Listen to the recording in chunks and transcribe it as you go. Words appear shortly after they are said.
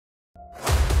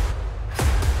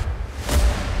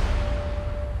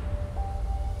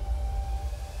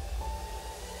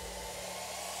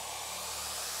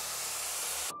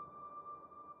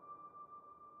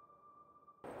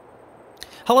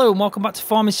Hello and welcome back to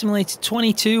Farming Simulator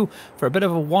 22 for a bit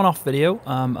of a one-off video,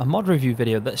 a mod review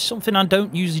video. That's something I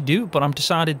don't usually do, but I've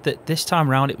decided that this time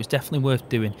around it was definitely worth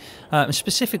doing.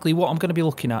 Specifically, what I'm going to be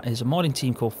looking at is a modding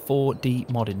team called 4D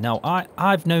Modding. Now,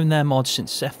 I've known their mods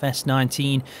since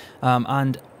FS19,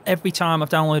 and every time I've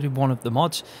downloaded one of the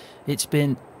mods, it's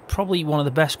been probably one of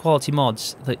the best quality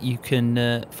mods that you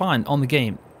can find on the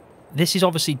game. This is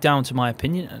obviously down to my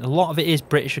opinion, and a lot of it is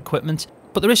British equipment.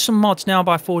 But there is some mods now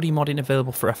by 4D Modding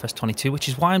available for FS22, which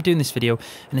is why I'm doing this video,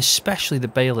 and especially the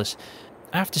Balers.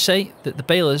 I have to say that the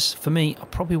Balers, for me, are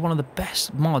probably one of the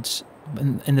best mods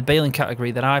in the baling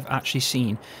category that I've actually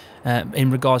seen in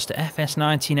regards to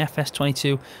FS19,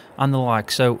 FS22 and the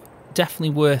like. So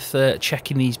definitely worth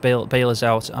checking these Balers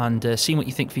out and seeing what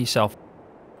you think for yourself.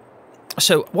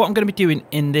 So what I'm going to be doing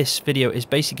in this video is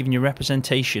basically giving you a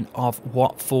representation of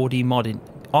what 4D Modding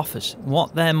offers,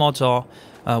 what their mods are,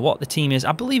 what the team is.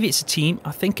 I believe it's a team.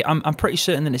 I'm pretty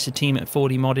certain that it's a team at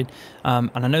 4D Modding, and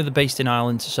I know they're based in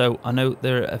Ireland, so I know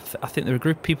I think they're a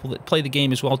group of people that play the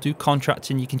game as well, do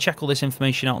contracting. You can check all this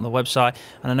information out on the website,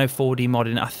 and I know 4D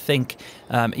Modding, I think,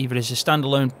 either is a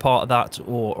standalone part of that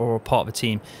or a part of a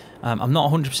team. I'm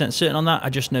not 100% certain on that. I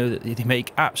just know that they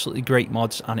make absolutely great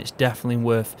mods, and it's definitely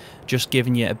worth just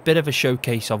giving you a bit of a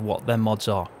showcase of what their mods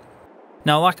are.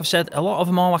 Now, like I've said, a lot of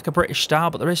them are like a British style,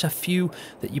 but there is a few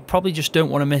that you probably just don't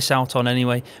want to miss out on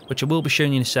anyway, which I will be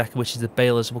showing you in a second, which is the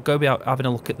Balers. We'll go be out having a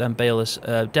look at them Balers.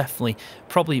 Definitely,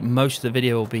 probably most of the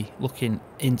video will be looking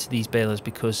into these Balers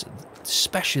because,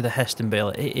 especially the Hesston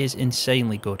Baler, it is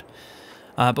insanely good.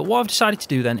 But what I've decided to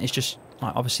do then is just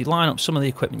obviously line up some of the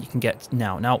equipment you can get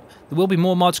now. Now, there will be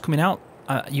more mods coming out.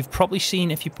 You've probably seen,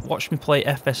 if you watched me play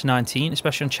FS19,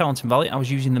 especially on Challenton Valley, I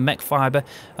was using the mech fiber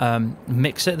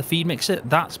mixer, the feed mixer.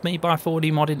 That's made by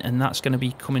 4D Modding, and that's going to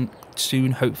be coming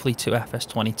soon, hopefully, to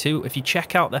FS22. If you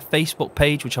check out their Facebook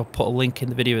page, which I'll put a link in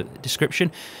the video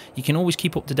description, you can always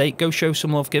keep up to date. Go show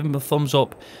some love, give them a thumbs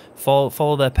up,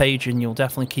 follow their page, and you'll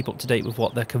definitely keep up to date with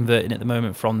what they're converting at the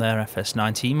moment from their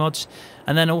FS19 mods.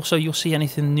 And then also you'll see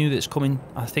anything new that's coming.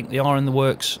 I think they are in the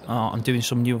works on doing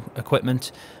some new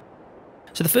equipment.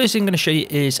 So the first thing I'm going to show you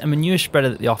is a manure spreader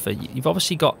that they offer. You've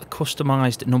obviously got the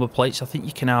customised number plates. I think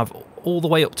you can have all the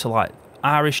way up to like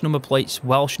Irish number plates,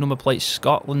 Welsh number plates,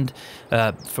 Scotland,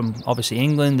 from obviously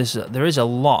England. There is a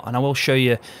lot, and I will show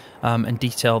you in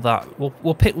detail that.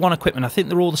 We'll pick one equipment. I think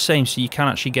they're all the same, so you can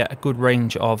actually get a good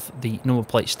range of the number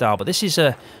plate style. But this is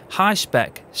a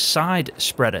high-spec side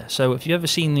spreader. So if you've ever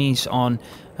seen these on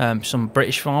some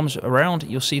British farms around,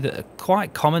 you'll see that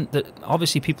quite common. That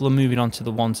obviously people are moving on to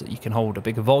the ones that you can hold a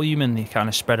bigger volume and they kind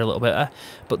of spread a little better.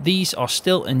 But these are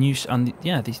still in use, and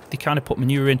yeah, they kind of put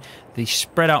manure in. They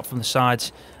spread out from the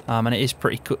sides, and it is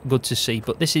pretty good to see.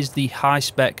 But this is the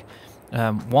high-spec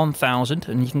 1000,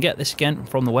 and you can get this again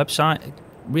from the website.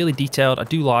 Really detailed. I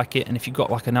do like it, and if you've got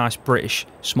like a nice British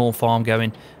small farm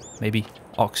going, maybe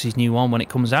Oxy's new one when it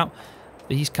comes out,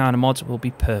 these kind of mods will be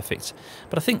perfect.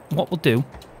 But I think what we'll do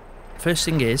first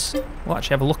thing is we'll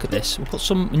actually have a look at this. We'll put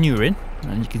some manure in,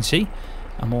 and you can see,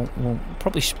 and we'll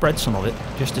probably spread some of it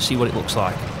just to see what it looks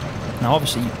like. Now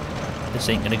obviously this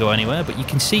ain't going to go anywhere, but you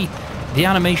can see the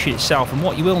animation itself, and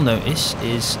what you will notice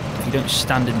is if you don't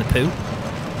stand in the poo,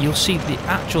 you'll see the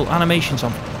actual animations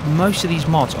on most of these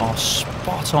mods are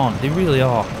spot on. They really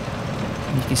are.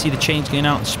 And you can see the chains going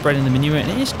out and spreading the manure, and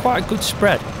it is quite a good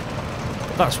spread.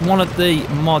 But that's one of the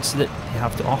mods that you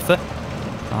have to offer.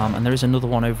 And there is another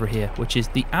one over here, which is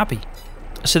the Abbey.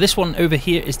 So this one over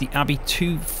here is the Abbey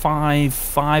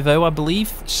 2550, I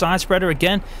believe, side spreader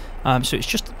again. So it's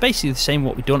just basically the same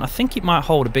what we've done. I think it might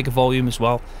hold a bigger volume as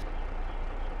well.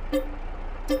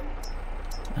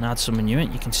 And add some manure.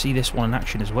 You can see this one in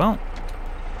action as well.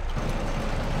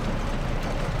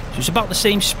 So it's about the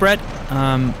same spread.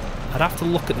 I'd have to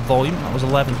look at the volume. That was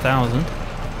 11,000.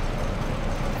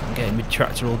 I'm getting my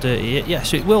tractor all dirty here. Yeah,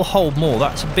 so it will hold more.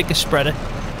 That's a bigger spreader.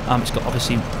 It's got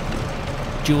obviously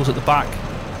jewels at the back,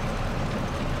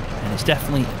 and it's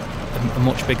definitely a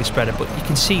much bigger spreader. But you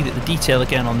can see that the detail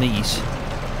again on these,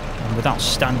 without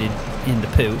standing in the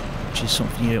poo, which is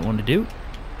something you don't want to do.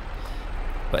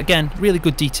 But again, really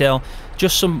good detail.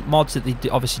 Just some mods that they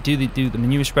obviously do. They do the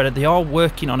manure spreader. They are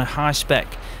working on a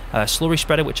high-spec slurry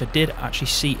spreader, which I did actually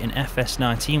see in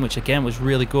FS19, which again was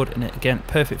really good, and again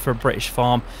perfect for a British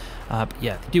farm. But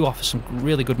yeah, they do offer some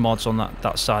really good mods on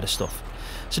that side of stuff.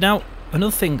 So now,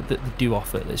 another thing that they do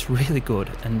offer that's really good,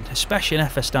 and especially in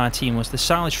FS19, was the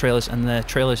silage trailers and the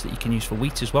trailers that you can use for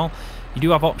wheat as well. You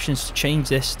do have options to change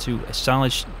this to a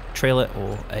silage trailer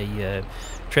or a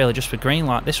trailer just for grain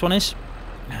like this one is.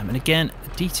 And again, the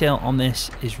detail on this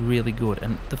is really good.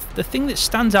 And the thing that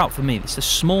stands out for me, it's the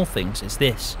small things, is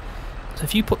this. So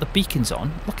if you put the beacons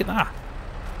on, look at that.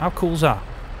 How cool is that?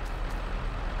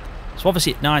 So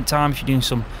obviously at night time, if you're doing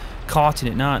some karting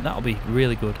at night, that'll be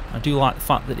really good. I do like the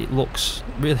fact that it looks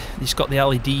really, it's got the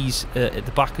LEDs at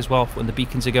the back as well when the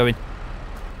beacons are going.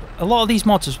 A lot of these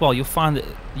mods as well, you'll find that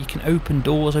you can open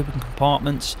doors, open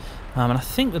compartments, and I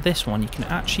think with this one you can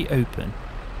actually open,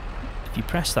 if you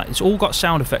press that, it's all got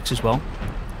sound effects as well.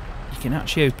 You can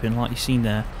actually open, like you've seen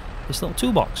there, this little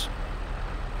toolbox.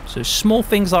 So small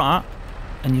things like that,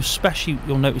 and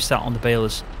you'll notice that on the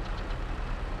balers.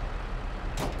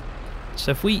 So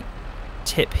if we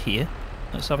tip here,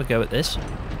 let's have a go at this.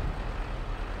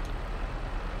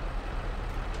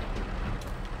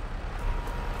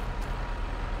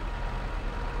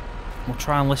 We'll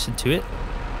try and listen to it.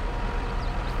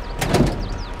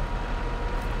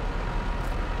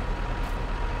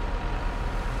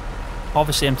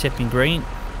 Obviously I'm tipping grain,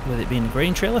 with it being a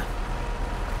grain trailer.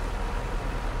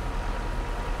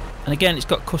 And again, it's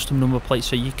got custom number plates,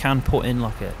 so you can put in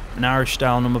like an Irish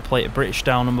style number plate, a British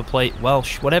style number plate,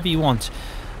 Welsh, whatever you want.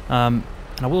 And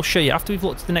I will show you after we've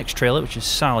looked at the next trailer, which is a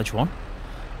silage one.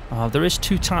 There is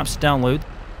two types to download.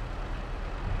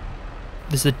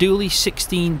 There's the dually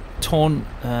 16-ton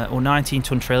or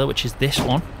 19-ton trailer, which is this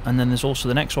one, and then there's also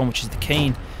the next one, which is the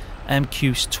Kane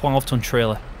MQ's 12-ton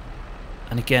trailer.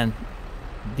 And again,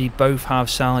 they both have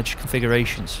silage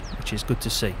configurations, which is good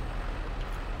to see.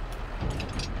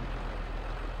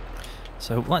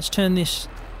 So let's turn this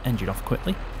engine off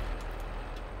quickly,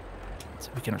 so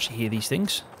we can actually hear these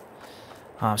things.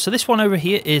 So this one over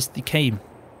here is the Kane,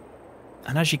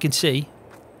 and as you can see,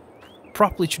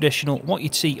 properly traditional, what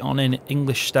you'd see on an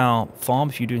English style farm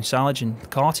if you're doing silage and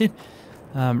carting.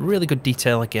 Really good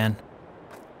detail again.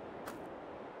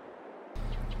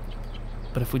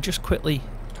 But if we just quickly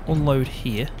unload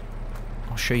here,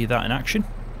 I'll show you that in action.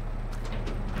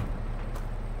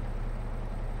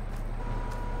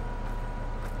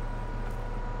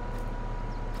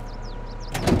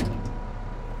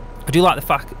 I do like the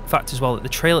fact as well that the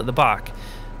trailer at the back,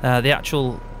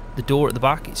 the door at the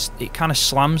back, it kind of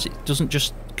slams, it doesn't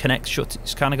just connect shut,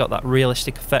 it's kind of got that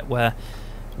realistic effect where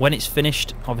when it's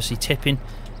finished, obviously tipping,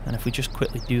 and if we just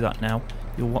quickly do that now,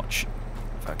 you'll watch,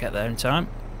 if I get there in time,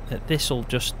 that this will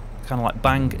just kind of like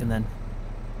bang, and then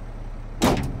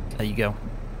there you go.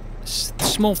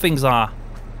 Small things are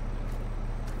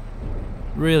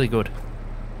really good.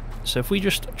 So if we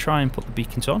just try and put the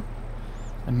beacons on,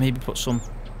 and maybe put some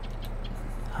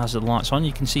hazard lights on,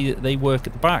 you can see that they work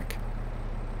at the back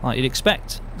like you'd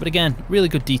expect. But again, really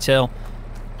good detail,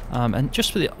 and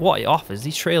just for what it offers,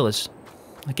 these trailers,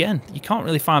 again, you can't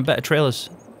really find better trailers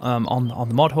on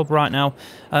the mod hub right now,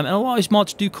 and a lot of these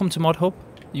mods do come to mod hub.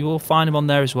 You will find them on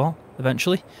there as well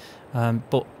eventually,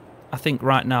 but I think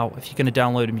right now if you're going to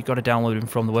download them, you've got to download them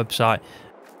from the website.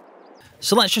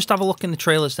 So let's just have a look in the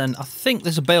trailers then. I think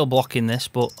there's a bale block in this,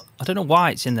 but I don't know why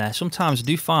it's in there. Sometimes I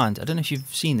do find, I don't know if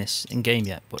you've seen this in game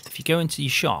yet, but if you go into your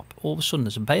shop, all of a sudden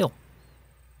there's a bale.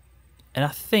 And I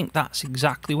think that's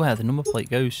exactly where the number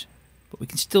plate goes. But we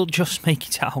can still just make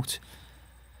it out.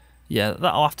 Yeah,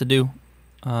 that'll have to do.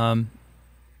 Yeah,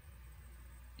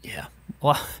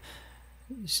 well,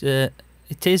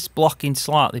 it is blocking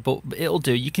slightly, but it'll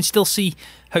do. You can still see,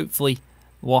 hopefully,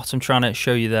 what I'm trying to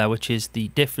show you there, which is the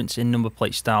difference in number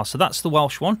plate style. So that's the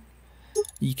Welsh one.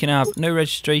 You can have no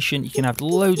registration, you can have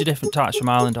loads of different types from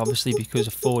Ireland, obviously because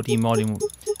of 4D modding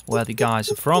where the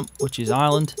guys are from, which is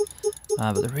Ireland.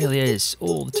 But there really is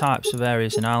all the types of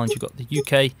areas in Ireland. You've got the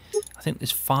UK, I think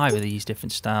there's 5 of these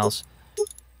different styles.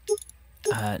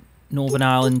 Northern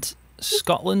Ireland,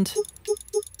 Scotland.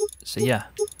 So yeah,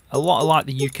 a lot of like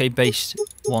the UK based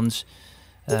ones,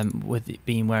 with it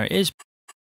being where it is.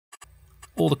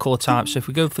 All the colour types. So if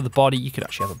we go for the body, you could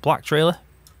actually have a black trailer.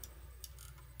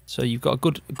 So you've got a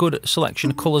good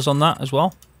selection of colours on that as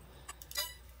well.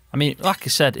 I mean, like I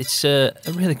said, it's a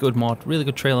really good mod, really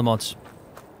good trailer mods.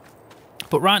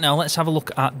 But right now, let's have a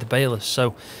look at the balers.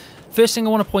 So first thing I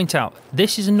want to point out,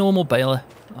 this is a normal baler.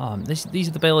 These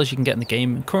are the balers you can get in the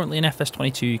game. Currently in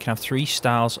FS22, you can have 3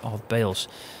 styles of bales.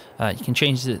 You can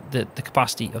change the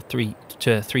capacity of 3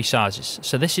 to 3 sizes.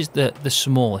 So this is the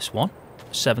smallest one,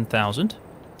 7,000.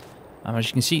 As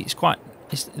you can see,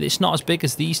 it's not as big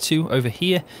as these two over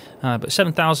here, but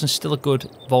 7,000 is still a good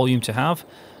volume to have.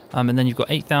 And then you've got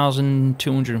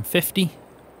 8,250,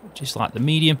 which is like the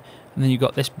medium, and then you've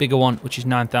got this bigger one, which is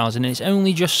 9,000, and it's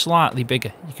only just slightly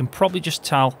bigger. You can probably just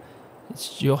tell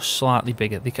it's just slightly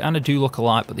bigger. They kind of do look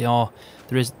alike, but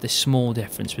there is this small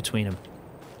difference between them.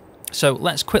 So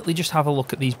let's quickly just have a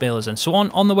look at these balers then. So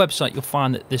on the website you'll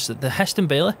find that there's the Hesston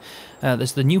Baler,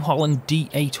 there's the New Holland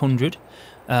D800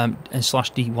 and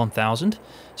 /D1000.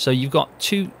 So you've got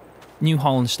two New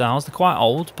Holland styles. They're quite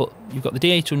old, but you've got the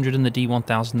D800 and the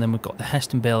D1000, then we've got the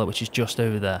Hesston Baler, which is just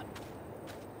over there.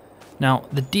 Now,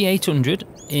 the D800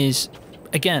 is,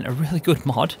 again, a really good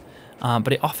mod,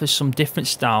 but it offers some different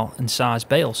style and size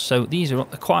bales. So these are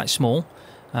quite small.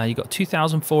 You've got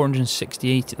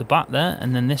 2,468 at the back there,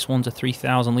 and then this one's a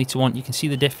 3,000 litre one. You can see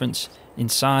the difference in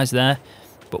size there.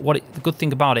 But the good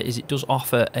thing about it is it does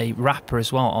offer a wrapper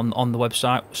as well on the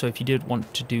website. So if you did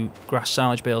want to do grass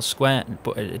silage bales square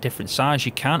but at a different size,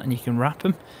 you can, and you can wrap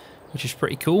them, which is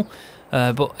pretty cool.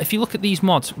 But if you look at these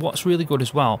mods, what's really good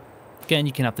as well, again,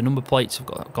 you can have the number plates.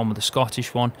 I've gone with the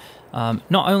Scottish one.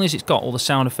 Not only has it got all the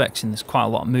sound effects and there's quite a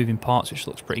lot of moving parts, which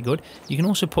looks pretty good, you can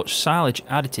also put silage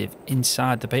additive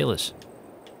inside the balers,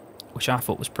 which I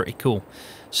thought was pretty cool.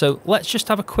 So let's just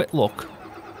have a quick look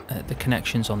at the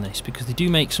connections on this, because they do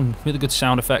make some really good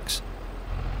sound effects.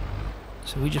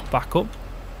 So we just back up,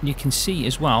 and you can see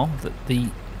as well that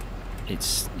you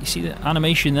see the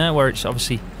animation there where it's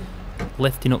obviously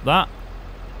lifting up that,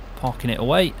 parking it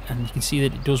away, and you can see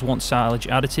that it does want silage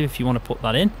additive if you want to put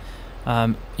that in.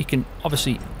 You can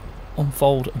obviously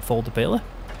unfold and fold the baler.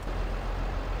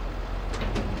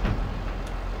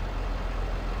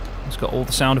 It's got all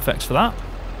the sound effects for that.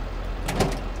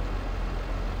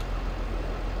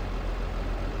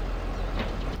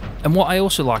 And what I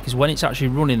also like is when it's actually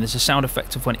running, there's a sound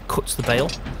effect of when it cuts the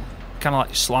bale, kind of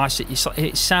like slice it.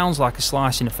 It sounds like a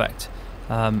slicing effect.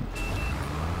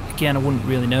 Again, I wouldn't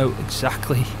really know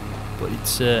exactly, but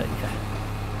it's yeah,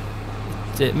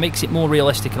 it makes it more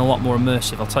realistic and a lot more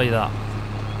immersive, I'll tell you that.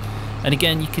 And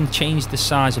again, you can change the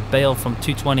size of bale from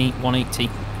 220, 180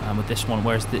 with this one,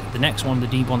 whereas the next one, the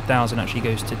D1000, actually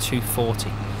goes to 240.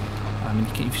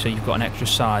 So you've got an extra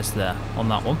size there on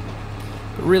that one.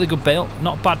 But really good bale,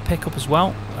 not bad pickup as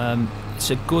well.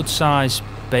 It's a good size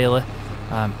baler.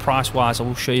 Price wise, I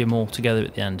will show you them all together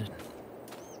at the end.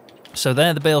 So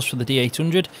they're the bales for the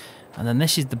D800, and then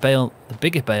this is the bale, the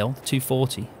bigger bale, the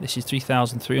 240. This is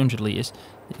 3,300 litres.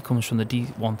 It comes from the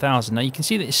D1000. Now you can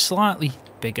see that it's slightly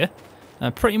bigger,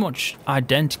 pretty much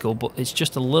identical, but it's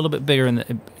just a little bit bigger,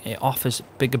 and it offers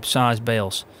bigger size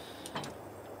bales.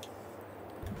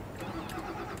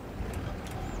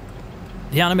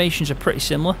 The animations are pretty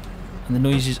similar, and the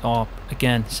noises are,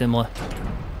 again, similar.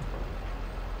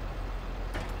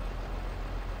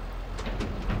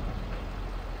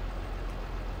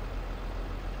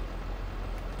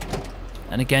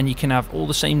 And again, you can have all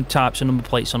the same types of number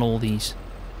plates on all these.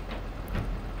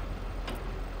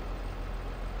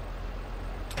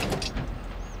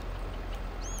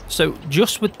 So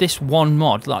just with this one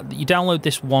mod, like you download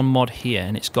this one mod here,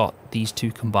 and it's got these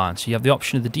two combined. So you have the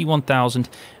option of the D1000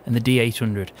 and the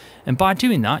D800. And by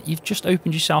doing that, you've just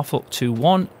opened yourself up to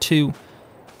 1, 2,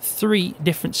 3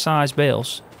 different size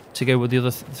bales to go with the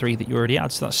other 3 that you already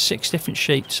had. So that's 6 different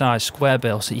shaped size square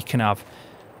bales that you can have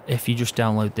if you just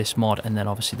download this mod, and then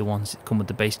obviously the ones that come with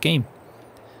the base game,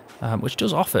 which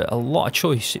does offer a lot of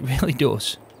choice. It really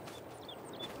does.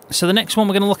 So the next one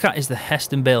we're going to look at is the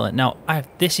Hesston Baler. Now,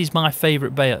 this is my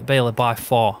favourite baler by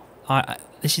far.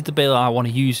 This is the baler I want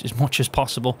to use as much as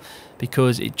possible,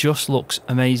 because it just looks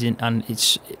amazing, and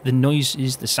the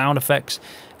noises, the sound effects,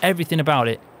 everything about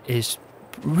it is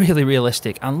really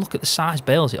realistic. And look at the size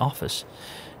bales it offers.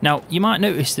 Now, you might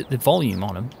notice that the volume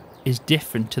on them is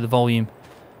different to the volume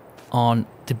on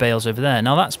the bales over there.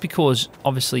 Now that's because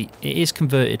obviously it is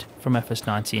converted from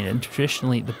FS19, and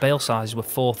traditionally the bale sizes were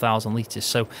 4,000 litres.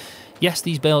 So yes,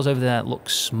 these bales over there look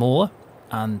smaller,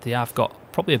 and they have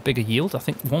got probably a bigger yield. I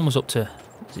think one was up to,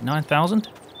 is it 9,000?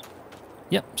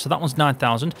 Yep, so that one's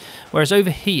 9,000. Whereas over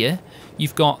here,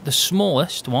 you've got the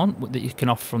smallest one that you can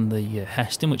offer from the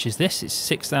Hesston, which is this. It's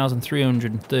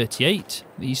 6,338.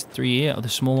 These 3 here are the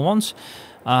smaller ones.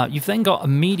 You've then got a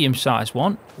medium-sized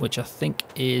one, which I think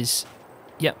is,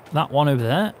 yep, that one over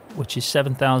there, which is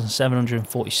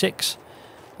 7,746.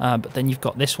 But then you've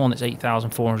got this one that's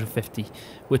 8,450,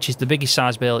 which is the biggest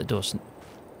size bale it does.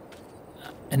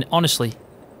 And honestly,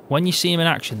 when you see them in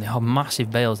action, they are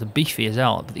massive bales. They're beefy as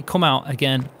hell. But they come out,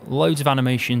 again, loads of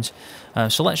animations.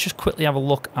 So let's just quickly have a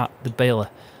look at the baler.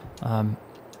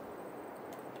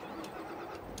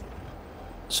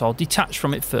 So I'll detach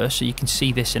from it first so you can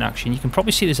see this in action. You can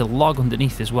probably see there's a log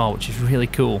underneath as well, which is really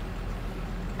cool.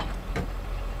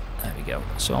 There we go.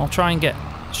 So I'll try and get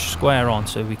square on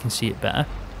so we can see it better.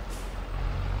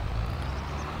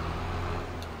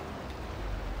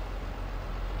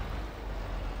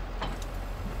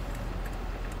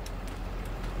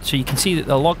 So you can see that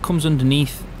the log comes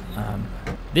underneath.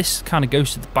 This kind of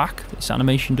goes to the back, this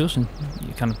animation does, and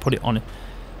you kind of put it on it.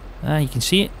 You can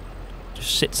see it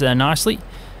just sits there nicely.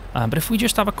 But if we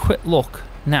just have a quick look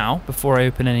Now, before I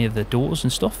open any of the doors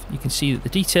and stuff, you can see that the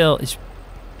detail is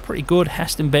pretty good.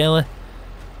 Hesston Baler.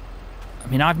 I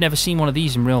mean, I've never seen one of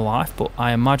these in real life, but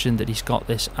I imagine that he's got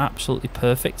this absolutely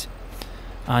perfect.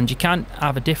 And you can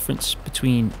have a difference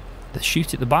between the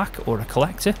chute at the back or a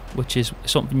collector, which is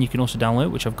something you can also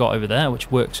download, which I've got over there, which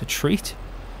works a treat.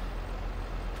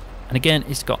 And again,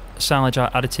 it's got silage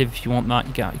additive. If you want that,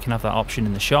 you can have that option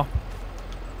in the shop.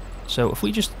 So if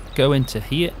we just go into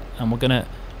here, and we're gonna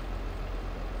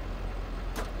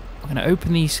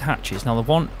open these hatches. Now the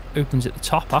one opens at the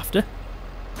top after,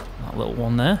 that little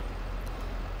one there.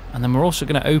 And then we're also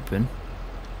going to open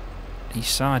these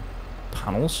side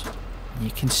panels. And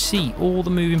you can see all the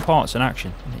moving parts in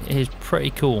action. It is pretty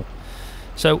cool.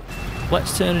 So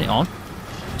let's turn it on.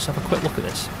 Let's have a quick look at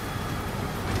this.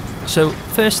 So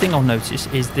first thing I'll notice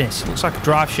is this. It looks like a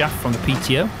drive shaft from the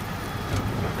PTO.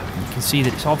 And you can see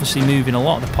that it's obviously moving a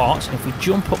lot of the parts. And if we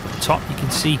jump up at the top, you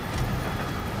can see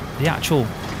the actual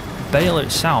baler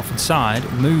itself inside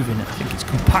moving. I think it's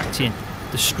compacting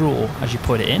the straw as you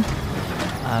put it in.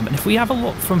 And if we have a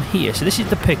look from here, so this is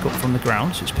the pickup from the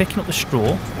ground, so it's picking up the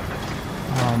straw.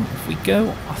 If we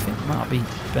go, I think it might be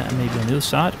better maybe on the other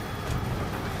side.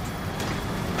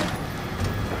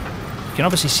 You can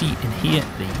obviously see in here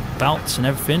the belts and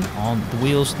everything on the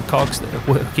wheels, the cogs that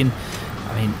are working.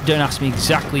 I mean, don't ask me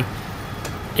exactly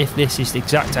if this is the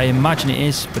exact, I imagine it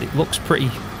is, but it looks pretty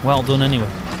well done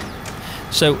anyway.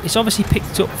 So it's obviously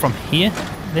picked up from here.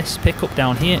 This pickup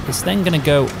down here is then going to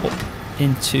go up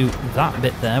into that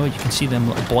bit there where you can see them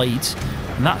little blades,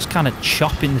 and that's kind of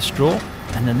chopping the straw,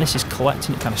 and then this is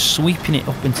collecting it, kind of sweeping it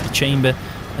up into the chamber,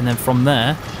 and then from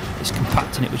there it's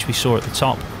compacting it, which we saw at the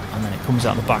top, and then it comes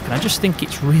out the back. And I just think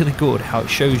it's really good how it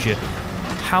shows you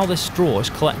how this straw is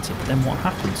collected, but then what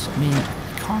happens. I mean,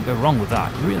 you can't go wrong with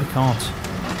that, you really can't.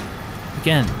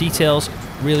 Again, details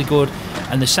really good,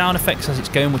 and the sound effects as it's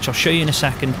going, which I'll show you in a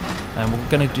second. And we're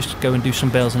going to just go and do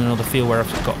some bales in another field where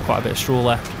I've got quite a bit of straw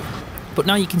left. But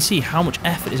now you can see how much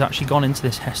effort has actually gone into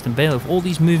this Hesston Baler. With all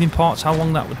these moving parts, how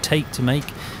long that would take to make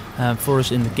for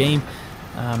us in the game,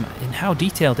 and how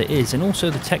detailed it is, and also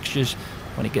the textures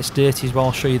when it gets dirty as well.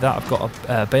 I'll show you that. I've got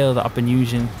a baler that I've been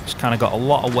using. It's kind of got a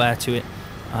lot of wear to it,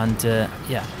 and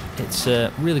yeah, it's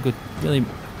really good,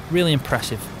 really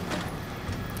impressive.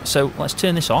 So let's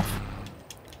turn this off.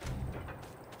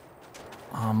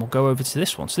 We'll go over to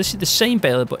this one. So this is the same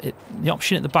baler, but the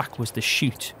option at the back was the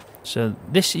chute. So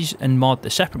this is the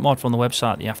separate mod from the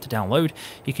website that you have to download.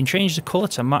 You can change the colour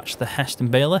to match the Hesston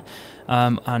Baler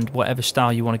and whatever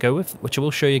style you want to go with, which I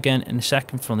will show you again in a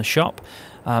second from the shop.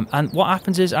 And what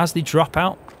happens is, as they drop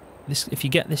out, if you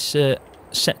get this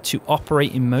set to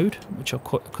operating mode, which I'll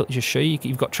quickly just show you,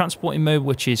 you've got transporting mode,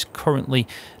 which is currently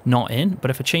not in,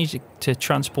 but if I change it to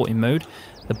transporting mode,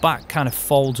 the back kind of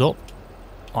folds up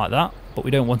like that, but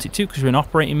we don't want it to because we're in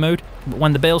operating mode. But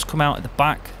when the bales come out at the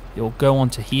back, you'll go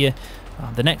onto here.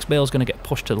 The next bale is going to get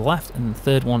pushed to the left, and the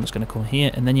third one is going to come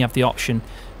here, and then you have the option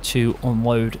to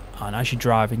unload, and as you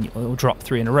drive, and it'll drop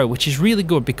 3 in a row, which is really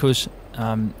good because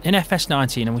in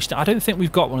FS19, and I don't think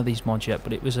we've got one of these mods yet,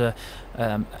 but it was an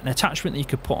attachment that you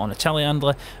could put on a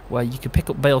telehandler where you could pick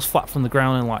up bales flat from the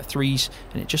ground in like 3s,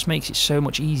 and it just makes it so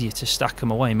much easier to stack them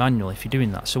away manually if you're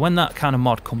doing that. So when that kind of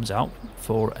mod comes out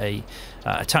for a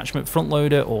attachment front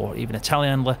loader or even a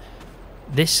telehandler,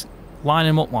 this lining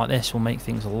them up like this will make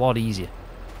things a lot easier.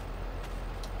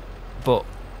 But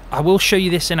I will show you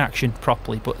this in action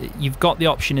properly, but you've got the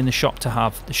option in the shop to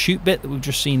have the chute bit that we've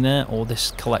just seen there, or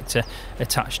this collector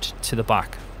attached to the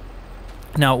back.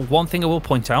 Now, one thing I will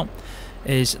point out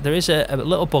is there is a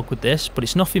little bug with this, but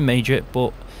it's nothing major.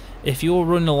 But if you're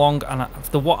running along, and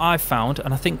what I've found,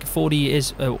 and I think 4D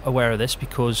is aware of this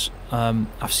because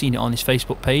I've seen it on his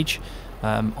Facebook page,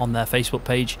 on their Facebook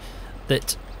page,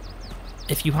 that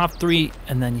if you have 3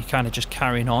 and then you're kind of just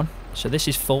carrying on, so this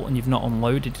is full and you've not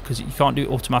unloaded, because you can't do it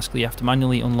automatically, you have to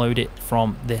manually unload it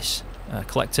from this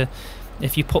collector.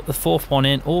 If you put the 4th one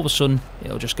in, all of a sudden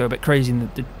it'll just go a bit crazy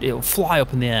and it'll fly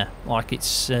up in the air like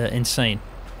it's insane.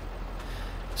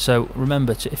 So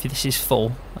remember, if this is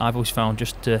full, I've always found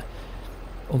just to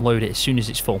unload it as soon as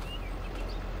it's full.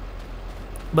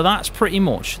 But that's pretty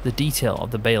much the detail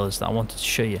of the balers that I wanted to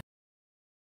show you.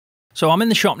 So I'm in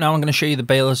the shop now. I'm going to show you the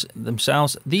balers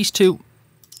themselves. These two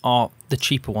are the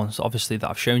cheaper ones, obviously, that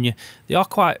I've shown you. They are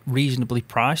quite reasonably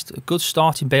priced. A good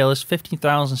starting balers,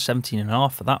 15,000,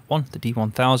 17.5 for that one, the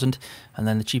D1000, and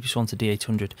then the cheapest one's the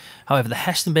D800. However, the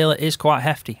Hesston Baler is quite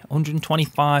hefty,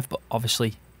 125, but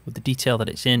obviously with the detail that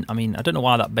it's in, I mean, I don't know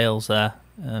why that bale's there.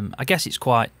 I guess it's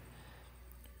quite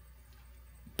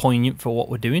poignant for what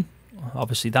we're doing.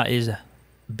 Obviously, that is a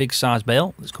big size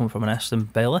bale that's coming from an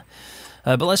Hesston Baler.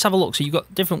 But let's have a look. So you've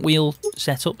got different wheel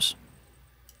setups.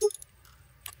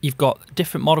 You've got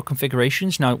different model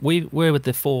configurations. Now, we're with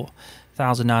the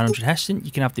 4900 Hesston.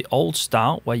 You can have the old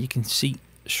style where you can see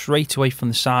straight away from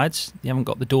the sides. You haven't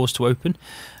got the doors to open.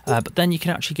 But then you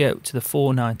can actually go to the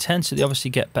 4910, so they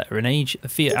obviously get better in age. The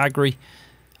VIII Agri,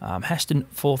 Hesston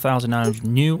 4900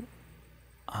 New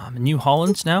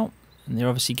Hollands now. And they're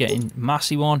obviously getting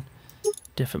Massey one,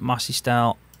 different Massey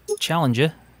style.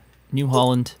 Challenger, New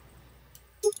Holland.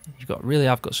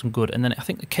 I've got some good, and then I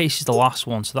think the case is the last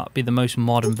one, so that'd be the most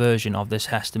modern version of this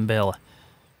Hesston Baler.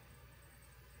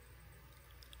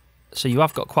 So you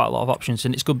have got quite a lot of options,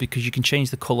 and it's good because you can change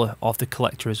the colour of the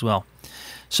collector as well.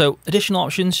 So additional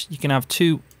options, you can have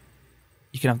the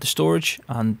storage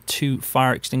and 2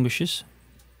 fire extinguishers,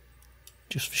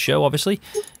 just for show obviously.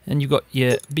 And you've got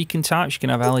your beacon types, you can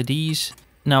have LEDs.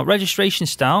 Now, registration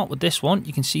style with this one,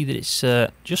 you can see that it's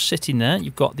just sitting there.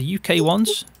 You've got the UK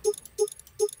ones,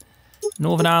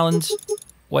 Northern Ireland,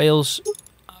 Wales,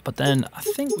 but then I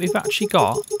think we've actually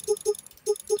got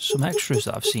some extras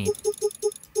that I've seen.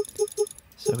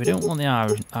 So we don't want the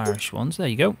Irish ones. There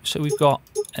you go. So we've got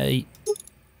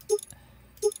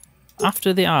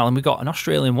after the island, we've got an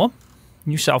Australian one,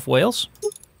 New South Wales.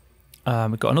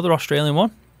 We've got another Australian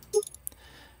one,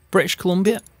 British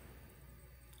Columbia.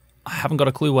 I haven't got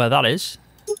a clue where that is,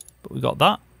 but we got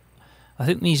that. I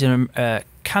think these are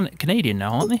Canadian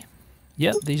now, aren't they?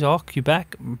 Yep, these are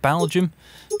Quebec, Belgium,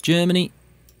 Germany.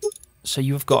 So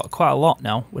you've got quite a lot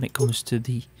now when it comes to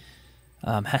the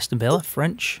Hesston Baler,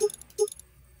 French.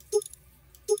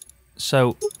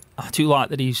 So I do like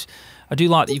that you've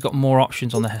got more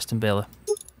options on the Hesston Baler.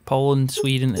 Poland,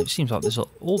 Sweden. It seems like there's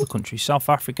all the countries. South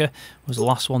Africa was the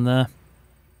last one there.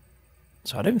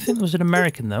 So I don't think there was an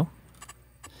American though.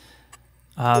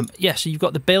 Yeah, so you've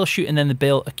got the bale chute and then the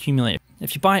bale accumulator.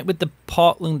 If you buy it with the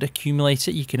Portland accumulator,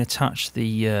 you can attach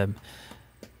the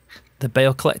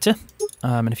bale collector.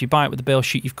 And if you buy it with the bale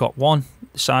chute, you've got one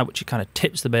side which kind of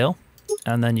tips the bale,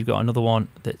 and then you've got another one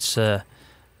that's the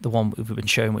one we've been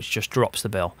showing, which just drops the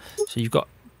bale. So you've got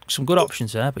some good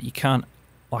options there, but you can't,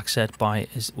 like I said, buy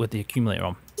it with the accumulator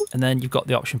on. And then you've got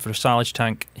the option for a silage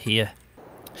tank here.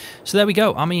 So there we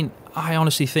go. I mean, I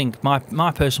honestly think my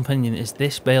personal opinion is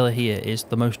this baler here is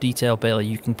the most detailed baler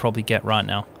you can probably get right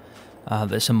now.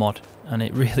 That's a mod, and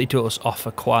it really does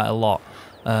offer quite a lot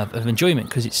of enjoyment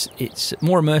because it's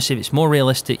more immersive, it's more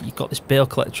realistic. You've got this bale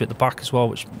collector at the back as well,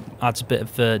 which adds a bit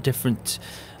of different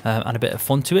and a bit of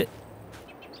fun to it.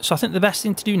 So I think the best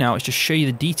thing to do now is just show you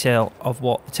the detail of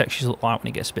what the textures look like when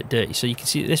it gets a bit dirty. So you can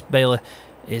see that this baler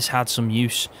has had some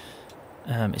use.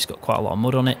 It's got quite a lot of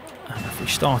mud on it, and if we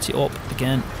start it up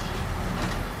again,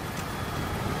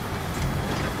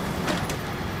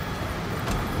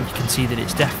 you can see that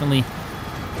it's definitely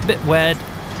a bit weird.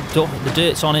 The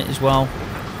dirt's on it as well,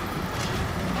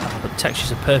 but the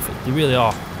textures are perfect, they really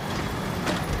are.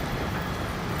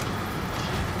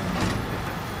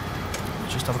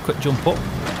 Let's just have a quick jump up.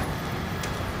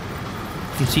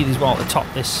 You can see as well at the top,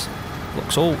 this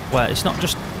looks all where it's not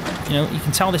just, you know, you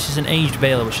can tell this is an aged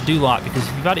baler, which I do like, because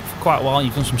if you've had it for quite a while,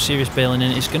 you've done some serious baling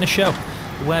in it, it's going to show.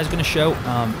 The wear's going to show.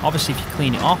 Obviously, if you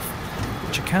clean it off,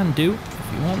 which you can do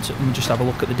if you want to, and just have a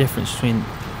look at the difference between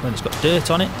when it's got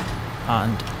dirt on it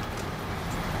and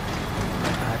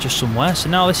just some wear. So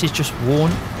now this is just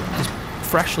worn. It's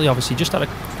freshly, obviously, just had a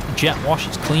jet wash.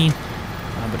 It's clean,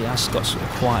 but it has got sort of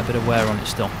quite a bit of wear on it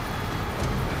still.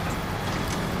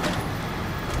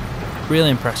 Really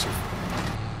impressive.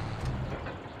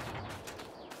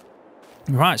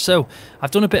 Right, so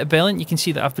I've done a bit of baling. You can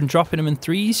see that I've been dropping them in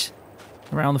threes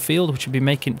around the field, which would be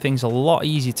making things a lot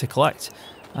easier to collect.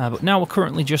 But now we're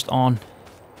currently just on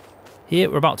here.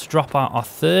 We're about to drop out our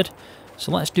third.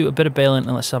 So let's do a bit of baling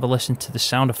and let's have a listen to the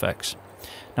sound effects.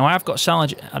 Now I have got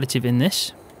silage additive in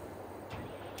this.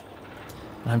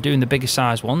 And I'm doing the bigger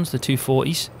size ones, the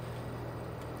 240s.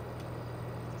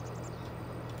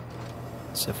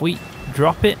 So if we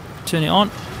drop it, turn it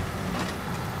on,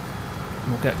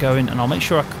 we'll get going, and I'll make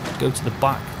sure I go to the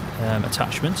back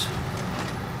attachments,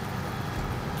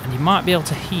 and you might be able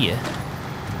to hear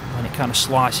when it kind of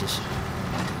slices,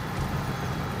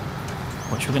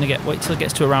 which we're going to get, wait till it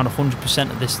gets to around 100%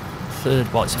 of this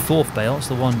third, well, it's the fourth bale, it's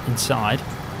the one inside,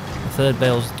 the third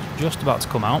bale's just about to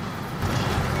come out.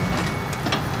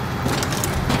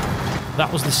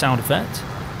 That was the sound effect.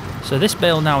 So this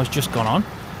bale now has just gone on.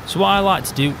 So what I like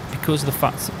to do, because of the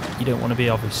fact that you don't want to be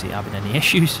obviously having any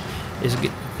issues, is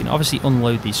you can obviously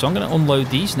unload these. So I'm going to unload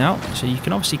these now. So you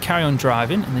can obviously carry on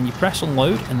driving, and then you press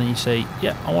unload, and then you say,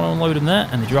 yeah, I want to unload them there,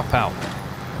 and they drop out.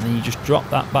 And then you just drop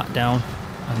that back down,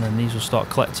 and then these will start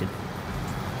collecting.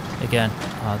 Again,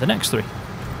 the next three.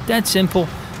 dead simple,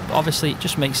 but obviously it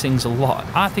just makes things a lot,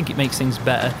 I think it makes things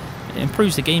better. It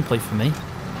improves the gameplay for me,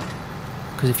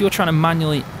 because if you're trying to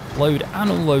manually load and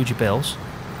unload your bales,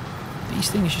 these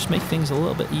things just make things a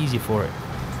little bit easier for it.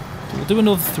 So we'll do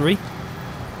another 3.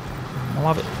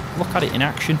 We'll have it, look at it in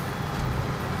action,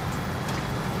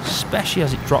 especially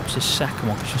as it drops this second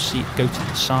one, because you'll see it go to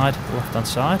the side, the left hand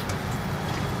side.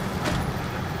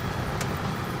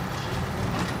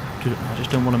 I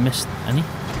just don't want to miss any.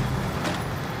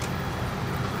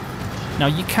 Now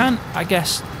you can, I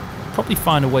guess, probably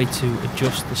find a way to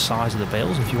adjust the size of the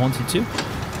bales if you wanted to.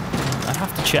 I'd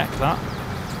have to check that.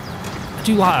 I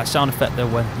do like that sound effect though,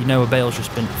 when you know a bale's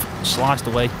just been sliced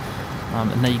away,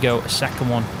 and there you go, a second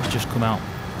one has just come out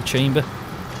the chamber.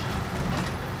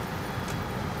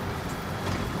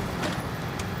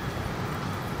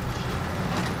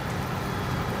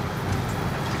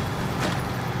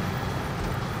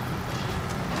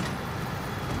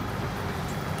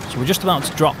 So we're just about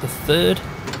to drop the 3rd,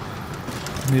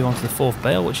 move on to the 4th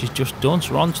bale, which is just done.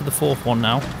 So we're on to the 4th one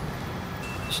now.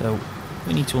 So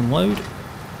we need to unload.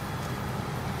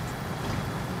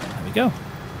 There we go.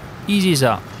 Easy as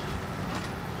that.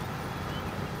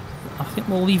 I think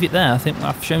we'll leave it there. I think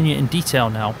I've shown you in detail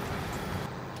now.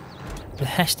 The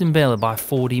Hesston Baler by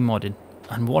 4D Modding.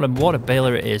 And what a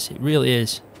baler it is. It really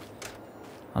is.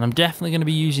 And I'm definitely going to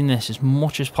be using this as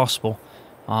much as possible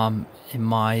in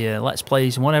my Let's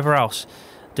Plays and whatever else.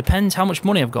 Depends how much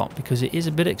money I've got, because it is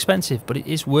a bit expensive, but it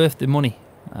is worth the money.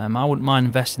 I wouldn't mind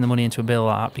investing the money into a baler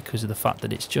like that, because of the fact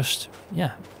that it's just,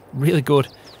 yeah, really good,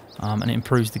 and it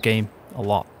improves the game a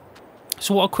lot.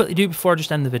 So what I'll quickly do before I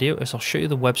just end the video is I'll show you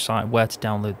the website where to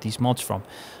download these mods from.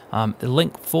 The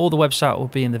link for the website will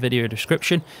be in the video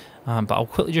description, but I'll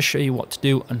quickly just show you what to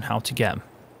do and how to get them.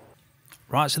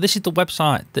 Right, so this is the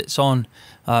website that's on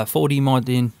 4D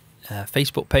Modding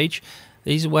Facebook page.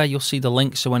 These are where you'll see the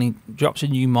links, so when he drops a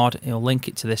new mod, he'll link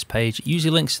it to this page. It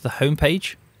usually links to the home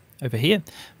page over here,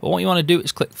 but what you want to do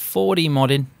is click 4D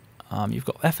Modding. You've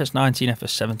got FS19,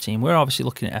 FS17. We're obviously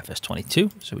looking at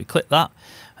FS22, so we click that,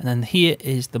 and then here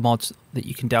is the mods that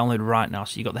you can download right now.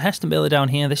 So you've got the Hesston Baler down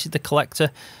here. This is the collector.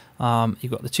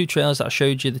 You've got the 2 trailers that I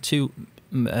showed you, the 2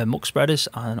 muck spreaders,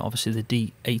 and obviously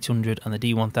the D800 and the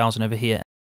D1000 over here.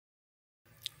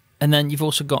 And then you've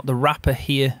also got the wrapper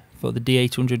here for the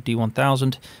D800,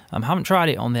 D1000. I haven't tried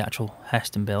it on the actual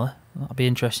Hesston Baler. That'll be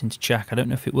interesting to check. I don't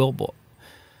know if it will, but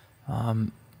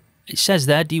it says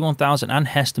there D1000 and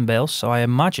Hesston bales, so I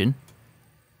imagine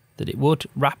that it would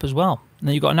wrap as well. And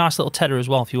then you've got a nice little tether as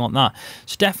well if you want that.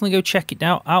 So definitely go check it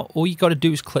out. All you got to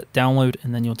do is click download,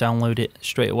 and then you'll download it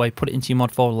straight away. Put it into your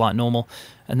mod folder like normal,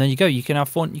 and there you go. You can have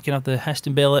fun. You can have the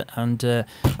Hesston Baler and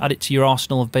add it to your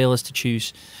arsenal of balers to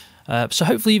choose. So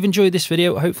hopefully you've enjoyed this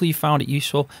video. Hopefully you found it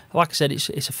useful. Like I said, it's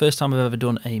the first time I've ever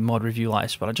done a mod review like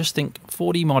this, but I just think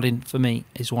 4D Modding for me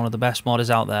is one of the best modders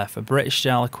out there for British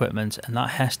style equipment, and that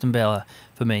Hesston Baler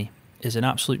for me is an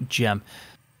absolute gem.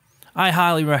 I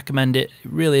highly recommend it. It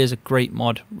really is a great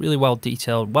mod, really well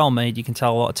detailed, well made. You can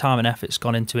tell a lot of time and effort's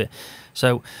gone into it.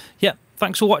 So yeah,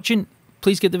 thanks for watching.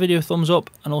 Please give the video a thumbs up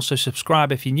and also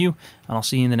subscribe if you're new, and I'll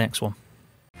see you in the next one.